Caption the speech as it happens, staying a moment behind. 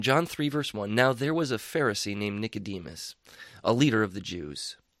John 3, verse 1, "Now there was a Pharisee named Nicodemus, a leader of the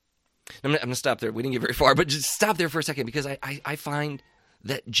Jews." I'm going to stop there. We didn't get very far, but just stop there for a second, because I find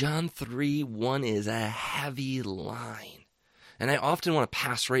that John 3, 1 is a heavy line. And I often want to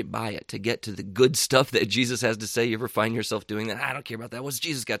pass right by it to get to the good stuff that Jesus has to say. You ever find yourself doing that? I don't care about that. What's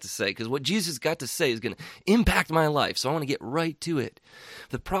Jesus got to say? Because what Jesus got to say is going to impact my life, so I want to get right to it.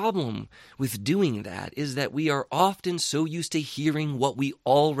 The problem with doing that is that we are often so used to hearing what we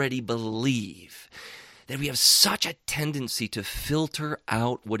already believe that we have such a tendency to filter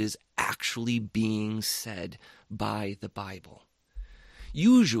out what is actually being said by the Bible.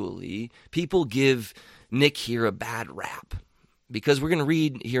 Usually, people give Nick here a bad rap, because we're going to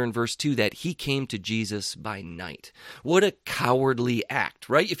read here in verse 2 that he came to Jesus by night. What a cowardly act,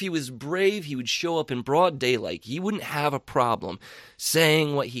 right? If he was brave, he would show up in broad daylight. He wouldn't have a problem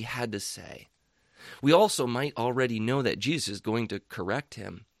saying what he had to say. We also might already know that Jesus is going to correct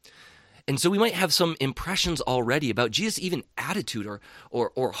him. And so we might have some impressions already about Jesus' even attitude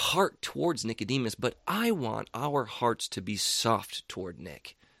or heart towards Nicodemus, but I want our hearts to be soft toward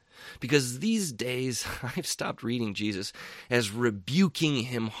Nick. Because these days, I've stopped reading Jesus as rebuking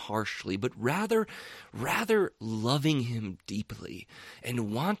him harshly, but rather loving him deeply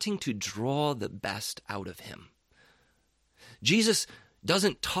and wanting to draw the best out of him. Jesus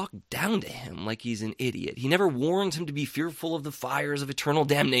doesn't talk down to him like he's an idiot. He never warns him to be fearful of the fires of eternal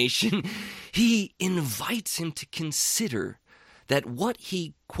damnation. He invites him to consider that what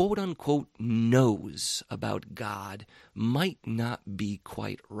he quote-unquote knows about God might not be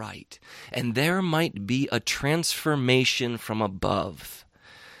quite right, and there might be a transformation from above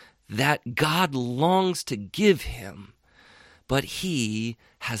that God longs to give him, but he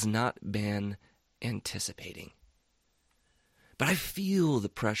has not been anticipating. But I feel the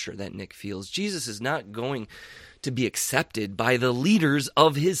pressure that Nick feels. Jesus is not going to be accepted by the leaders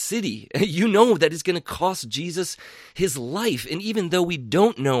of his city. You know that it's going to cost Jesus his life. And even though we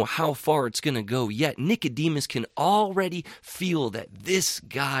don't know how far it's going to go yet, Nicodemus can already feel that this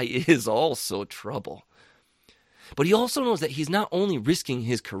guy is also trouble. But he also knows that he's not only risking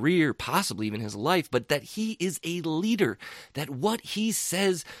his career, possibly even his life, but that he is a leader, that what he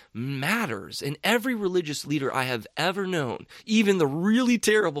says matters. And every religious leader I have ever known, even the really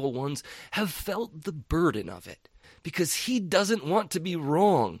terrible ones, have felt the burden of it, because he doesn't want to be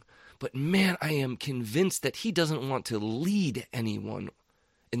wrong. But man, I am convinced that he doesn't want to lead anyone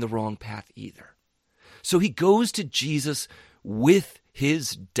in the wrong path either. So he goes to Jesus with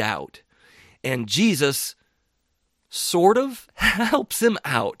his doubt, and Jesus sort of helps him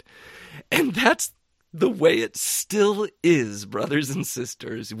out. And that's the way it still is, brothers and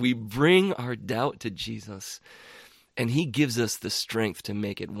sisters. We bring our doubt to Jesus, and he gives us the strength to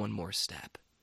make it one more step.